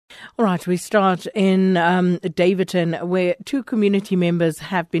All right, we start in Daveyton, where two community members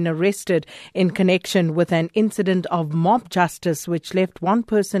have been arrested in connection with an incident of mob justice which left one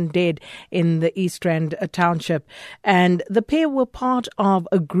person dead in the East Rand township. And the pair were part of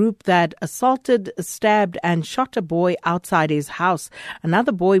a group that assaulted, stabbed and shot a boy outside his house.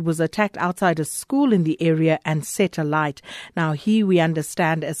 Another boy was attacked outside a school in the area and set alight. Now he, we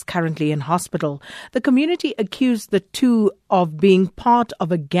understand, is currently in hospital. The community accused the two of being part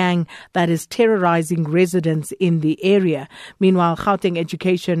of a gang that is terrorizing residents in the area. Meanwhile, Gauteng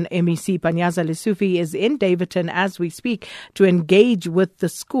Education MEC Panyaza Lesufi is in Daveyton as we speak to engage with the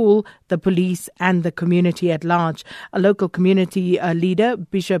school, the police and the community at large. A local community leader,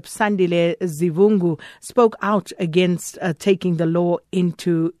 Bishop Sandile Zivungu, spoke out against taking the law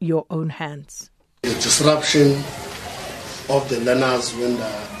into your own hands. The disruption of the learners when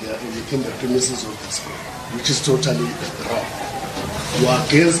they are within the premises of the school, which is totally wrong. We are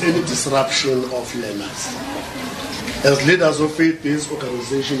against any disruption of learners. As leaders of faith-based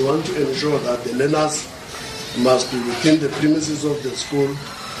organization, we want to ensure that the learners must be within the premises of the school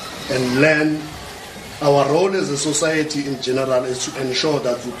and learn. Our role as a society in general is to ensure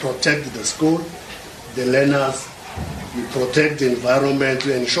that we protect the school, the learners, we protect the environment,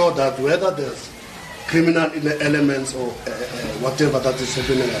 to ensure that whether there's criminal elements or whatever that is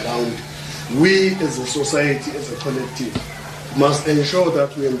happening around, we as a society, as a collective, must ensure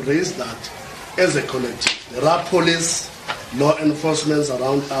that we embrace that as a collective. There are police, law enforcement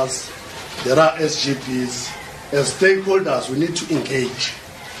around us, there are SGPs. As stakeholders, we need to engage.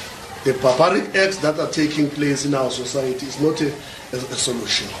 The barbaric acts that are taking place in our society is not a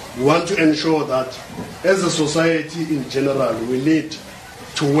solution. We want to ensure that as a society in general, we need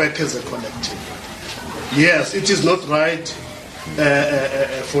to work as a collective. Yes, it is not right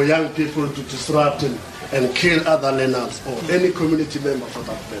for young people to disrupt and kill other learners or any community member for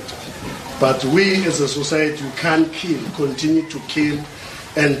that matter. But we as a society can continue to kill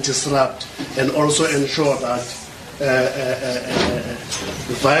and disrupt and also ensure that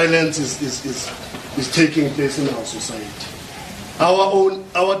violence is taking place in our society.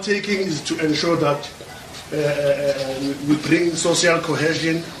 Our taking is to ensure that we bring social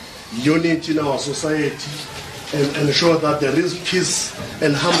cohesion, unity in our society, and ensure that there is peace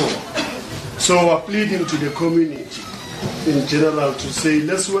and harmony. So we're pleading to the community in general to say,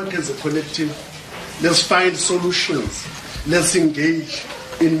 let's work as a collective, let's find solutions, let's engage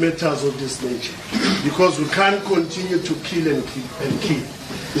in matters of this nature. Because we can't continue to kill and kill.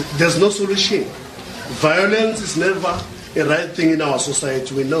 There's no solution. Violence is never a right thing in our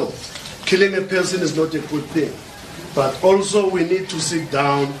society, we know. Killing a person is not a good thing. But also we need to sit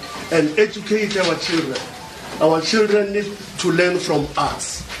down and educate our children. Our children need to learn from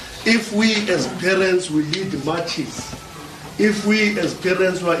us. If we as parents will lead marches, if we as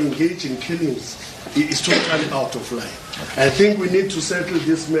parents were engaged in killings, it is totally out of line. I think we need to settle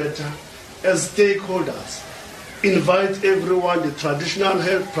this matter as stakeholders. Invite everyone, the traditional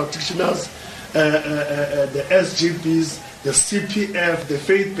health practitioners, the SGPs, the CPF, the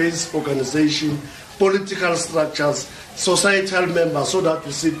faith-based organization, political structures, societal members, so that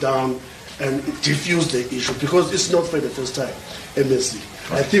we sit down and diffuse the issue, because it's not for the first time, MSC.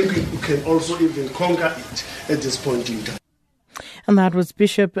 I think we can also even conquer it at this point in time. And that was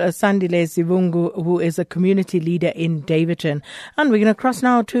Bishop Sandile Zivungu, who is a community leader in Daveyton. And we're going to cross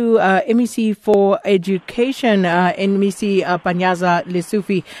now to MEC for Education, MEC Panyaza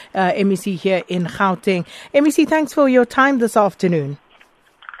Lesufi, MEC here in Gauteng. MEC, thanks for your time this afternoon.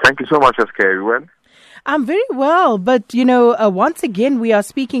 Thank you so much, SK. Everyone. I'm very well, but, once again, we are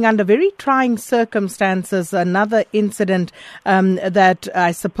speaking under very trying circumstances, another incident that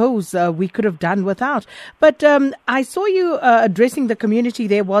I suppose we could have done without. But I saw you addressing the community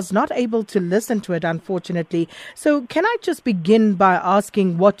there, was not able to listen to it, unfortunately. So can I just begin by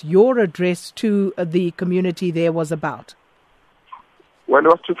asking what your address to the community there was about? Well, it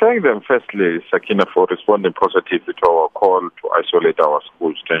was to thank them, firstly, Sakina, for responding positively to our call to isolate our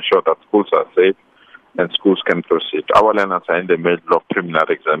schools, to ensure that schools are safe and schools can proceed. Our learners are in the middle of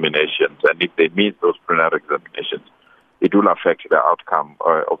preliminary examinations, and if they meet those preliminary examinations, it will affect the outcome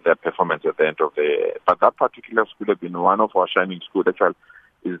of their performance at the end of the year. But that particular school has been one of our shining schools. Actually,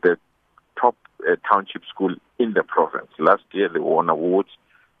 is the top township school in the province. Last year, they won awards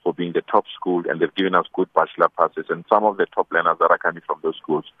for being the top school, and they've given us good bachelor passes, and some of the top learners that are coming from those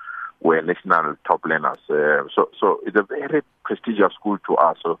schools were national top learners. So it's a very prestigious school to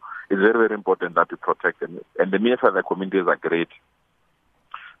us. So it's very, very important that we protect them. And the minister the communities agreed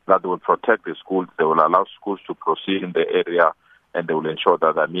that they will protect the schools, they will allow schools to proceed in the area, and they will ensure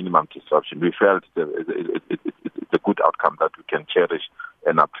that there are minimum disruption. We felt it's a good outcome that we can cherish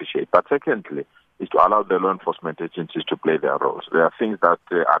and appreciate. But secondly, is to allow the law enforcement agencies to play their roles. There are things that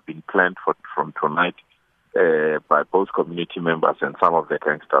are being planned from tonight by both community members and some of the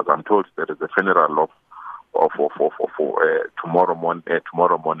gangsters. I'm told there is a funeral of tomorrow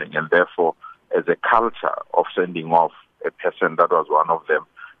morning, and therefore, as a culture of sending off a person that was one of them,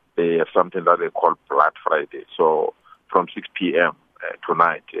 they have something that they call Blood Friday. So from 6 p.m.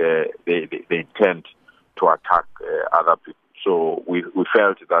 Tonight, they intend to attack other people. So we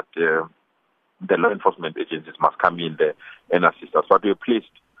felt that the law enforcement agencies must come in there and assist us. But we're pleased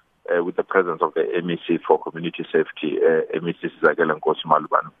with the presence of the MEC for Community Safety, MEC Sizakele Nkosi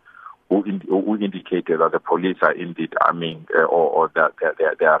Malubane, who indicated that the police are indeed arming or that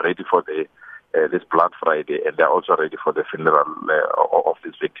they are ready for this Blood Friday, and they're also ready for the funeral of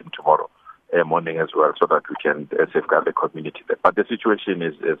this victim tomorrow morning as well, so that we can safeguard the community there. But the situation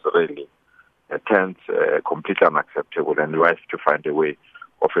is really tense, completely unacceptable, and we have to find a way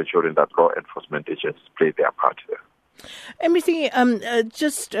of ensuring that law enforcement agencies play their part there. MEC,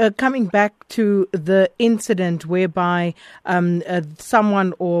 just coming back to the incident whereby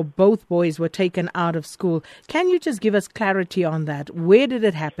someone or both boys were taken out of school, can you just give us clarity on that? Where did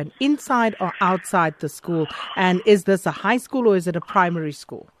it happen, inside or outside the school? And is this a high school or is it a primary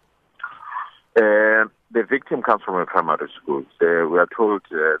school? The victim comes from a primary school. We are told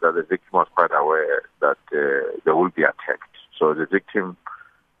that the victim was quite aware that they will be attacked. So the victim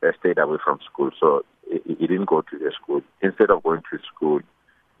stayed away from school. So he didn't go to the school. Instead of going to school,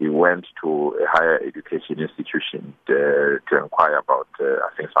 he went to a higher education institution to inquire about, I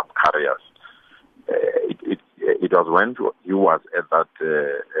think, some careers. It was when he was at that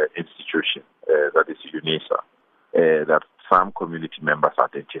institution, that is UNISA, that some community members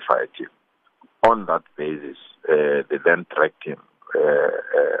identified him. On that basis, they then tracked him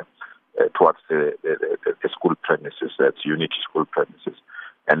towards the school premises, that's Unity School premises.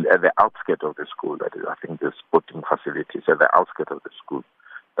 And at the outskirts of the school, that is, I think, the sporting facilities, at the outskirts of the school,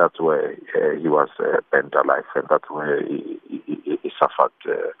 that's where he was burnt alive, and that's where he suffered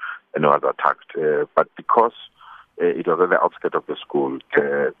and was attacked. But because it was at the outskirts of the school,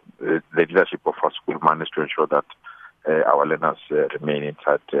 the leadership of our school managed to ensure that our learners remain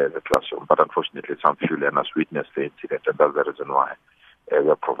inside the classroom. But unfortunately, some few learners witnessed the incident, and that's the reason why we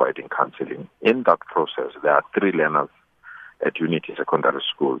are providing counseling. In that process, there are 3 learners at Unity Secondary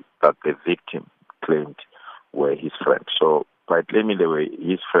School that the victim claimed were his friend. So by claiming they were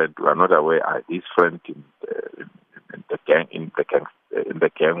his friend, we are not aware of his friend in the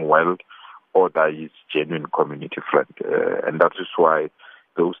gang world, or that is genuine community friend. And that is why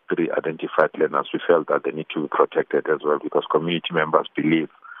those 3 identified learners, we felt that they need to be protected as well, because community members believe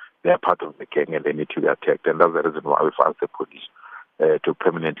they are part of the gang and they need to be attacked. And that's the reason why we've asked the police to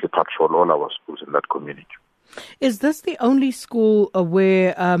permanently patrol all our schools in that community. Is this the only school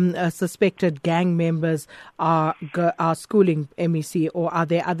where suspected gang members are schooling, MEC, or are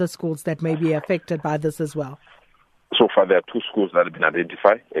there other schools that may be affected by this as well? So far, there are 2 schools that have been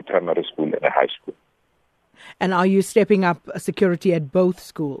identified, a primary school and a high school. And are you stepping up security at both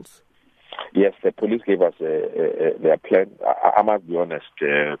schools? Yes, the police gave us their plan. I must be honest,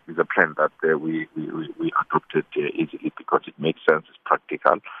 it's a plan that we adopted easily because it makes sense, it's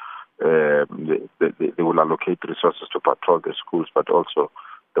practical. They will allocate resources to patrol the schools, but also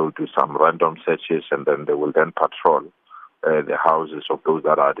they will do some random searches, and then they will then patrol the houses of those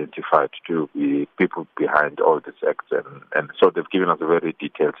that are identified to be people behind all these acts. And so they've given us a very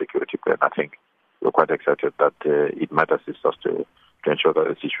detailed security plan. I think we're quite excited that it might assist us to ensure that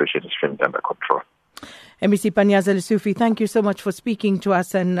the situation is firmly under control. MEC Panyaza Lesufi, thank you so much for speaking to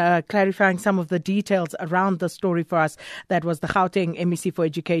us and clarifying some of the details around the story for us. That was the Gauteng MEC for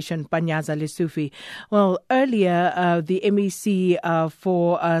Education, Panyaza Lesufi. Well, earlier, the MEC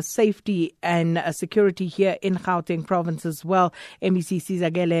for Safety and Security here in Gauteng province as well, MEC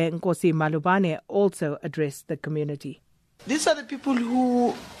Sizakele Nkosi Malubane, also addressed the community. These are the people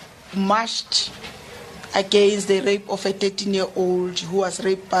who marched against the rape of a 13-year-old who was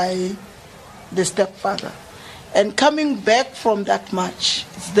raped by the stepfather. And coming back from that march,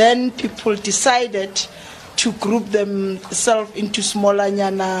 then people decided to group themselves into smaller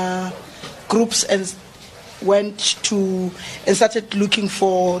nyana groups and started looking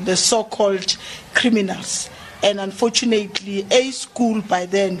for the so-called criminals. And unfortunately, a school by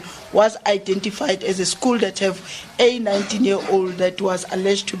then was identified as a school that have a 19-year-old that was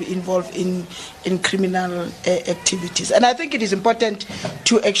alleged to be involved in criminal activities. And I think it is important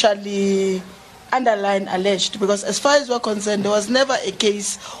to actually underline alleged, because as far as we're concerned, there was never a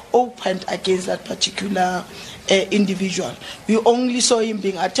case opened against that particular individual. We only saw him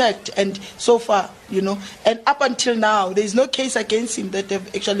being attacked, and so far, and up until now, there is no case against him that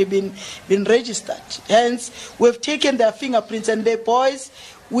have actually been registered. Hence, we've taken their fingerprints, and the boys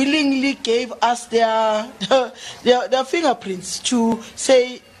willingly gave us their fingerprints to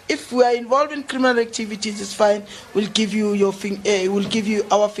say, if we are involved in criminal activities, it's fine. We'll give you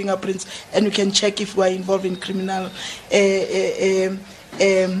our fingerprints, and we can check if we are involved in criminal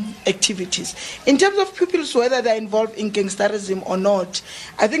activities. In terms of pupils, whether they're involved in gangsterism or not,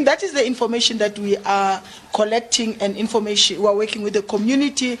 I think that is the information that we are collecting, and information we are working with the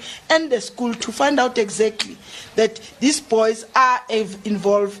community and the school to find out exactly that these boys are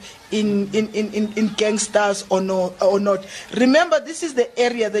involved in gangsters or not. Remember, this is the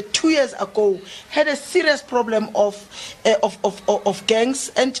area that 2 years ago had a serious problem of gangs,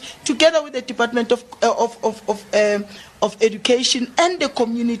 and together with the Department of Education and the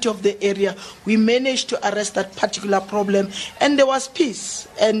community of the area, we managed to arrest that particular problem, and there was peace.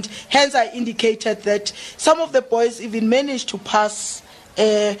 And hence I indicated that some of the boys even managed to pass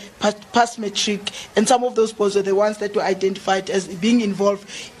matric, and some of those boys were the ones that were identified as being involved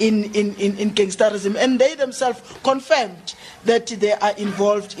in gangsterism, and they themselves confirmed that they are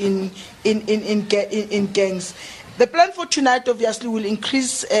involved in gangs. The plan for tonight obviously will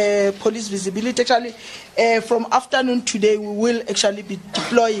increase police visibility. Actually, from afternoon today, we will actually be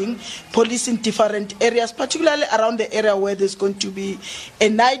deploying police in different areas, particularly around the area where there's going to be a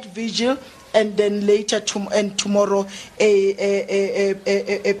night vigil, and then later tomorrow a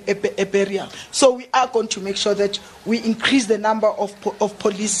burial. So we are going to make sure that we increase the number of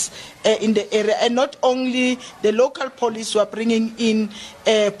police in the area, and not only the local police who are bringing in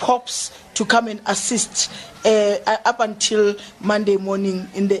POPs to come and assist up until Monday morning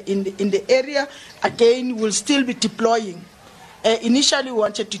in the area. Again, we'll still be deploying. Initially, we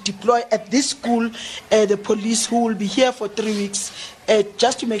wanted to deploy at this school the police who will be here for 3 weeks,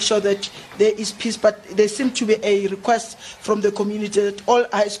 just to make sure that there is peace. But there seems to be a request from the community that all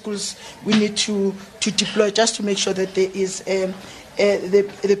high schools we need to deploy, just to make sure that there is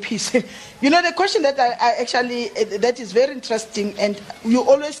the peace. The question that I actually, that is very interesting, and you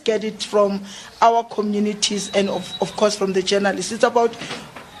always get it from our communities and of course from the journalists. It's about,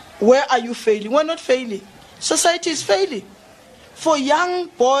 where are you failing? We're not failing. Society is failing. For young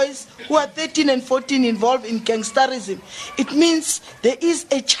boys who are 13 and 14 involved in gangsterism, it means there is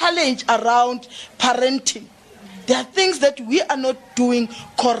a challenge around parenting. There are things that we are not doing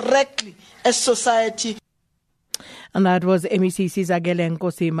correctly as society. And that was MEC Sizagele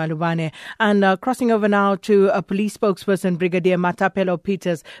Nkosi Malubane. And crossing over now to a police spokesperson, Brigadier Matapelo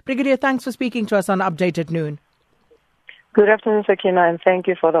Peters. Brigadier, thanks for speaking to us on Update at Noon. Good afternoon, Sakina, and thank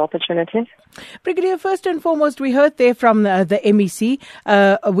you for the opportunity. Brigadier, first and foremost, we heard there from the MEC.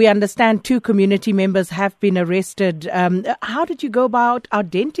 We understand 2 community members have been arrested. How did you go about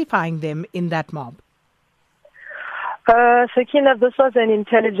identifying them in that mob? Sakina, this was an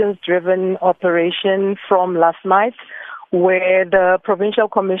intelligence-driven operation from last night, where the Provincial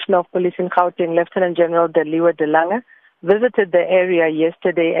Commissioner of Police in Gauteng, Lieutenant General Deliwa De Lange, visited the area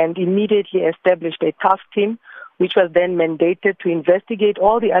yesterday and immediately established a task team, which was then mandated to investigate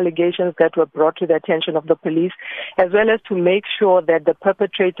all the allegations that were brought to the attention of the police, as well as to make sure that the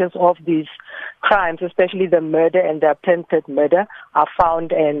perpetrators of these crimes, especially the murder and the attempted murder, are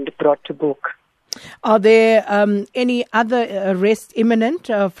found and brought to book. Are there any other arrests imminent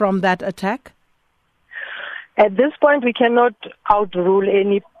from that attack? At this point, we cannot outrule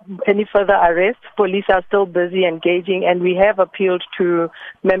any further arrests. Police are still busy engaging, and we have appealed to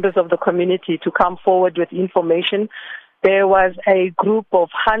members of the community to come forward with information. There was a group of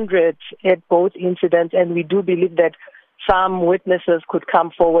hundreds at both incidents, and we do believe that some witnesses could come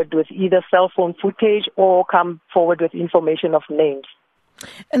forward with either cell phone footage or come forward with information of names.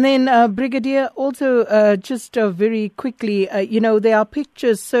 And then, Brigadier, also just very quickly, there are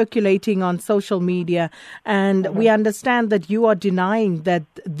pictures circulating on social media, and we understand that you are denying that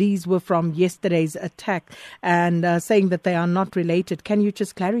these were from yesterday's attack and saying that they are not related. Can you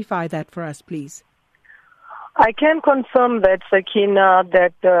just clarify that for us, please? I can confirm that, Sakina,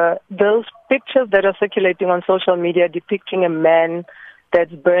 that those pictures that are circulating on social media depicting a man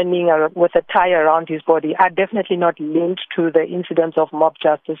that's burning with a tie around his body are definitely not linked to the incidents of mob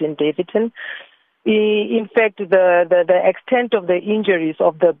justice in Davidton. In fact, the extent of the injuries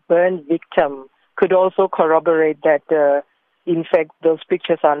of the burn victim could also corroborate that, in fact, those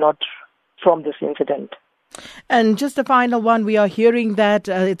pictures are not from this incident. And just a final one, we are hearing that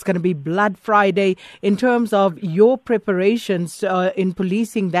it's going to be Blood Friday. In terms of your preparations in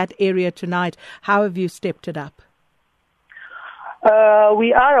policing that area tonight, how have you stepped it up?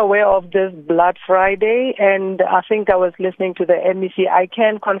 We are aware of this Blood Friday, and I think I was listening to the MEC. I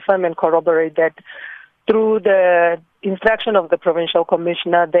can confirm and corroborate that through the instruction of the Provincial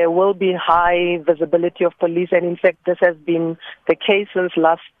Commissioner, there will be high visibility of police, and in fact, this has been the case since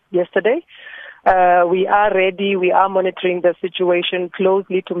yesterday. We are ready. We are monitoring the situation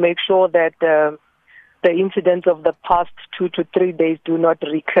closely to make sure that the incidents of the past 2 to 3 days do not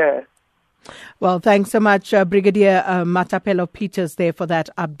recur. Well, thanks so much, Brigadier Matapelo Peters there for that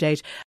update.